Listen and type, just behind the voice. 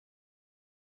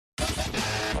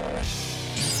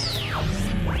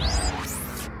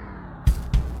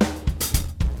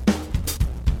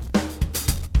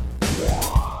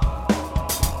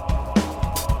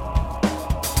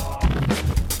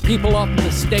People often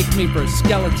mistake me for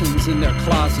skeletons in their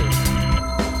closets.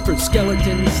 For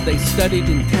skeletons they studied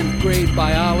in 10th grade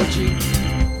biology.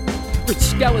 For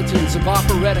skeletons of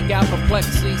operatic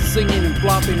apoplexy, singing and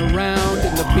flopping around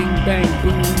in the bing bang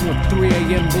boom of 3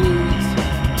 a.m. blues.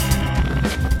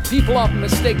 People often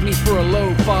mistake me for a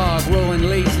low fog rolling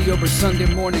lazy over Sunday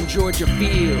morning Georgia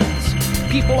fields.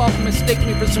 People often mistake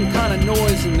me for some kind of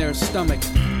noise in their stomach.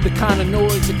 The kind of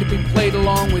noise that could be played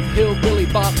along with hillbilly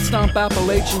bop stomp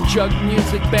Appalachian jug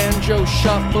music, banjo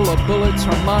shot full of bullets,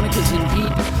 harmonicas and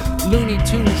heat, Looney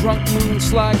Tune drunk moon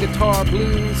slide guitar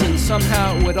blues, and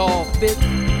somehow it would all fit.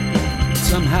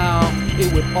 Somehow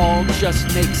it would all just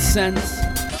make sense.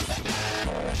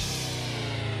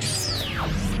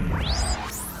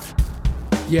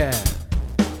 Yeah,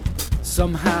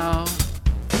 somehow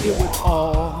it would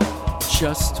all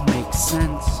just make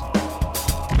sense.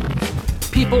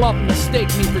 People often mistake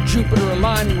me for Jupiter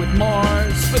aligning with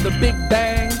Mars, for the Big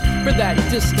Bang, for that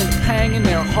distant pang in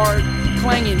their heart,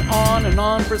 clanging on and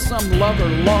on for some love or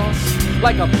loss,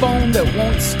 like a phone that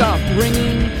won't stop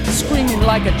ringing, screaming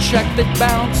like a check that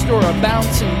bounced, or a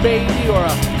bouncing baby, or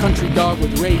a country dog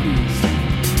with rabies.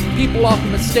 People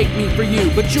often mistake me for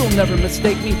you, but you'll never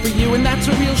mistake me for you, and that's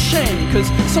a real shame, cause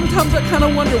sometimes I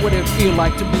kinda wonder what it'd feel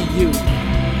like to be you.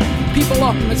 People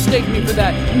often mistake me for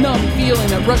that numb feeling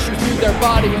that rushes through their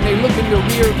body when they look in the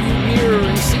rearview mirror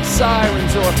and see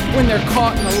sirens, or when they're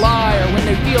caught in a lie, or when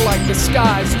they feel like the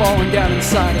sky's falling down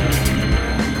inside of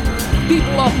them.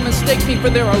 People often mistake me for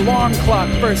their alarm clock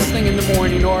first thing in the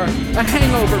morning, or a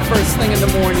hangover first thing in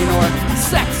the morning, or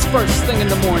sex first thing in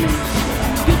the morning.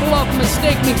 People often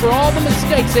mistake me for all the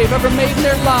mistakes they've ever made in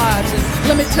their lives, and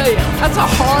let me tell you, that's a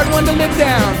hard one to live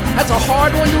down. That's a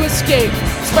hard one to escape,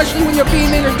 especially when you're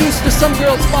being introduced to some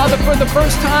girl's father for the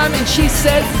first time and she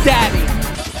says, "Daddy."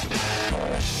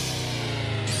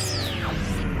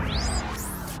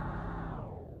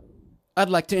 I'd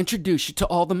like to introduce you to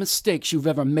all the mistakes you've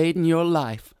ever made in your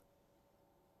life.